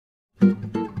Hey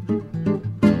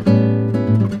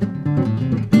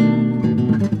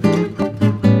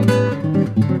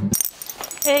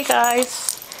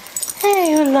guys.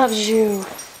 Hey, who loves you?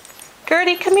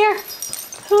 Gertie, come here.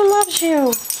 Who loves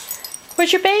you?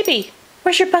 Where's your baby?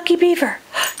 Where's your Bucky Beaver?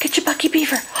 Get your Bucky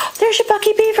Beaver. There's your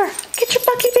Bucky Beaver. Get your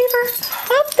Bucky Beaver.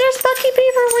 Oh, there's Bucky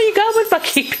Beaver. Where you going with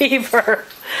Bucky Beaver?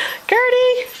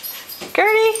 Gertie.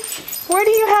 Gertie, where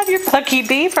do you have your Bucky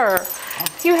Beaver?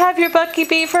 You have your Bucky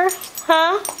Beaver?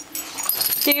 Huh?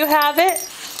 Do you have it?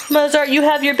 Mozart, you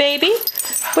have your baby?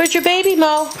 Where's your baby,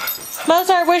 Mo?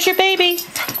 Mozart, where's your baby?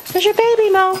 Where's your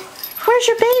baby, Mo? Where's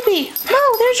your baby?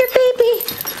 Mo, there's your baby.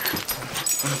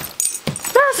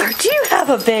 Mozart, do you have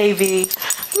a baby?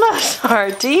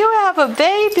 Mozart, do you have a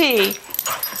baby?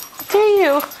 Do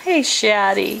you? Hey,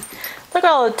 Shaddy. Look at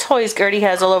all the toys Gertie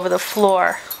has all over the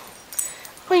floor.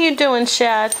 What are you doing,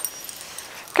 Shad?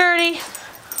 Gertie,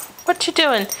 what you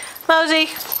doing? Mosey,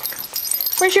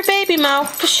 where's your baby, Mo?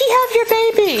 Does she have your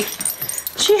baby?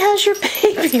 She has your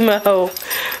baby, Mo.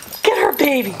 Get her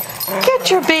baby.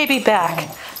 Get your baby back.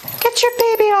 Get your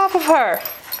baby off of her.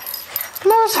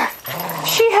 Mozart,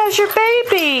 she has your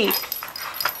baby.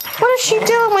 What is she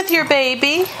doing with your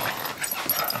baby?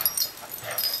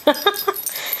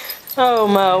 Oh,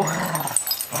 Mo.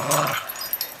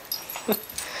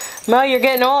 Mo, you're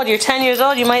getting old. You're 10 years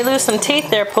old. You might lose some teeth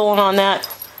there pulling on that.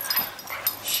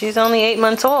 She's only 8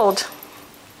 months old.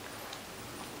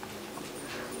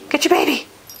 Get your baby.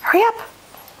 Hurry up.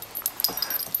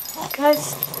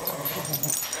 Guys.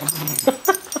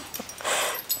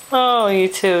 Oh, you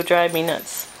two drive me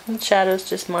nuts. And Shadow's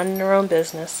just minding her own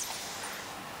business.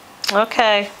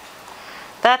 Okay.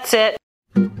 That's it.